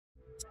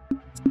Hello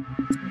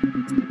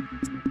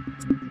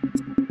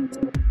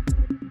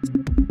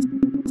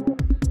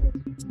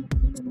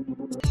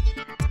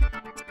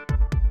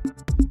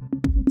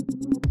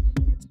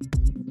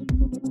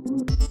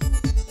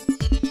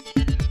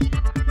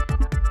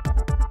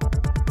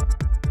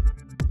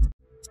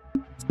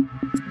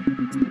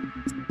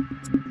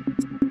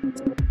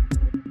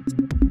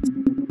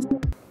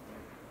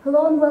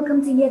and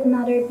welcome to yet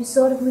another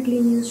episode of Weekly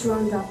News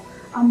Roundup.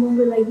 I'm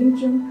Wongrila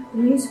Yimkhiung, the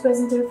news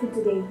presenter for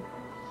today.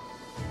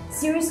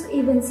 Series of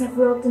events have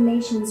rocked the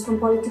nations from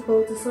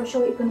political to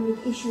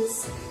socio-economic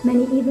issues.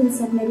 Many events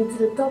have made it to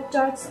the top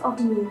charts of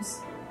the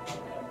news.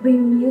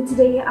 Bringing you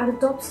today are the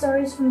top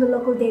stories from the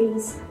local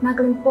dailies,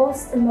 Nagaland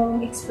Post and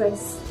Lorong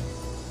Express.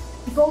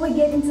 Before we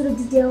get into the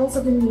details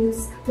of the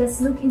news,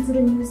 let's look into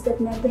the news that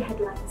made the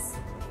headlines.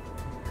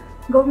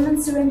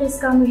 Government surrenders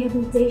scam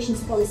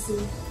rehabilitations policy.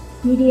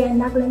 Media in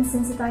Nagaland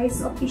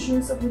sensitized of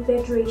issues of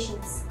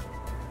repatriations.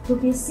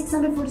 Rupees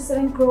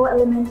 647 crore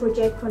element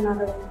project for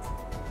Nagaland.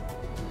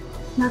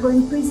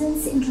 Nagaland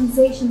prisons in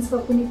transitions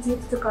for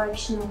punitive to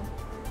correctional.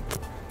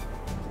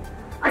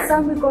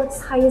 Assam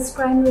records highest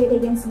crime rate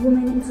against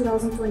women in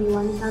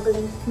 2021,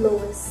 Nagaland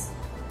lowest.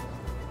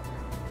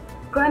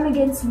 Crime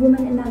against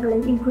women in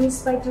Nagaland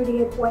increased by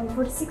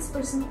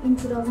 38.46% in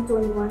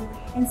 2021,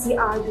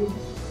 NCRB.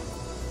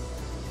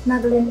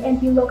 Nagaland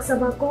MP Lok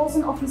Sabha calls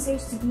on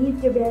officers to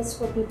give their best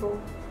for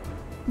people.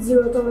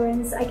 Zero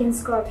tolerance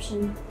against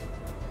corruption.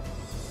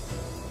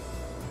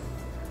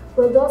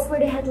 Well, those were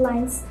the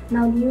headlines,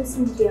 now news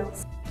in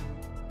details.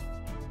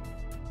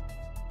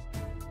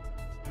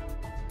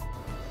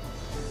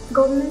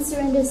 Government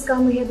surrenders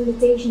scam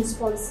rehabilitations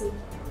policy.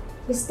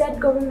 The state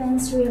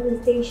government's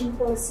rehabilitation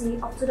policy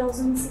of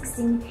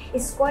 2016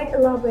 is quite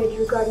elaborate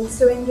regarding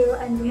surrender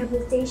and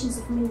rehabilitations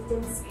of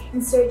militants,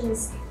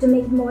 insurgents to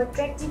make it more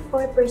attractive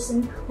for a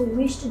person who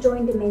wished to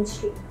join the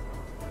mainstream.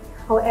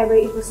 However,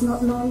 it was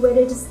not known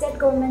whether the state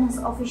government has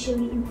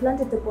officially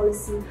implemented the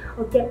policy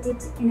or kept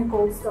it in a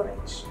cold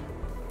storage.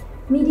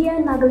 Media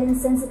in Nagaland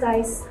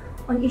sensitized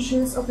on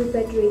issues of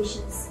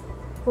repatriations.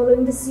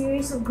 Following the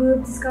series of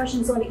group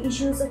discussions on the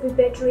issues of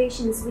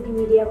repatriations with the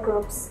media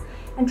groups,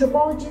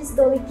 anthropologist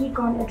Dolly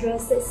Kikon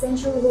addressed the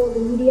essential role the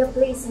media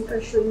plays in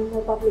ushering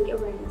more public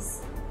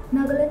awareness.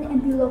 Nagaland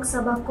MP Lok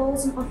Sabha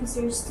calls on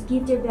officers to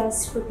give their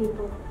best for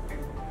people.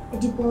 A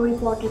Depot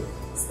reporter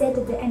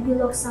stated that MP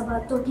Lok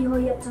Sabha Tokiho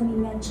Yaptami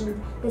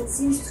mentioned that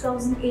since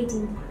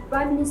 2018,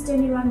 Prime Minister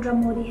Narendra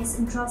Modi has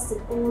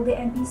entrusted all the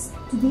MPs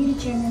to be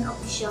the chairman of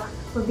Disha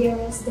for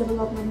various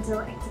developmental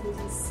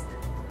activities.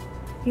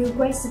 He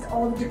requested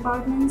all the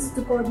departments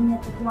to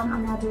coordinate with one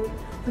another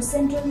for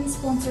centrally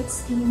sponsored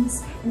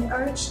schemes and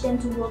urged them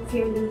to work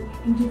fairly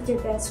and give their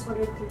best for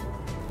their people.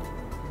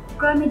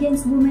 Crime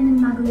against women in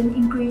Nagaland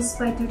increased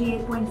by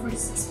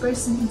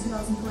 38.46% in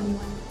 2021.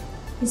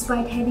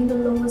 Despite having the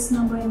lowest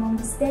number among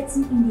the states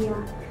in India,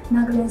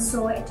 Nagaland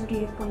saw a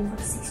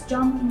 38.46%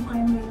 jump in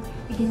crime rate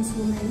against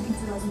women in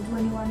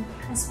 2021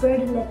 as per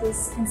the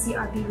latest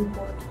NCRB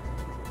report.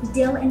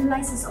 Detailed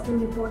analysis of the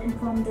report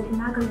informed that in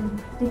Nagaland,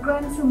 the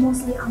crimes were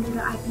mostly under the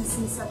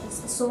IPC such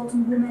as assault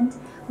on women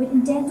with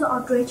intent to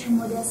outrage her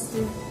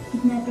modesty,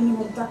 kidnapping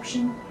and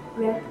abduction,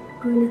 rape,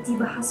 cruelty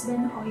by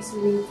husband or his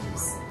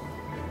relatives.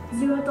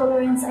 Zero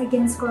tolerance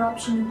against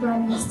corruption.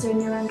 Prime Minister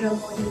Narendra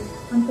Modi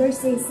on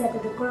Thursday said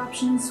that the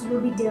corruptions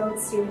will be dealt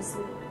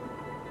seriously.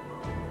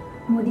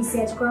 Modi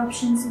said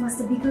corruption was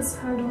the biggest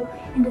hurdle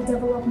in the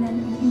development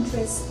and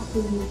interests of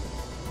the youth.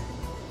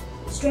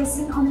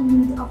 Stressing on the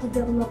need of the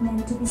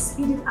development to be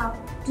speeded up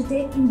to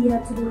take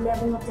India to the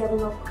level of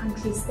developed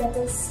country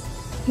status,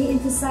 he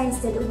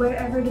emphasized that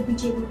wherever the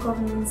BJP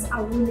governments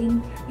are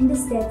ruling in the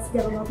states,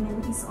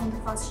 development is on the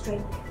fast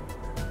track.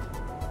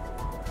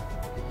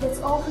 That's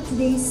all for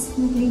today's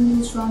Weekly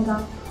News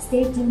Roundup.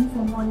 Stay tuned for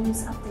more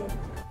news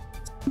updates.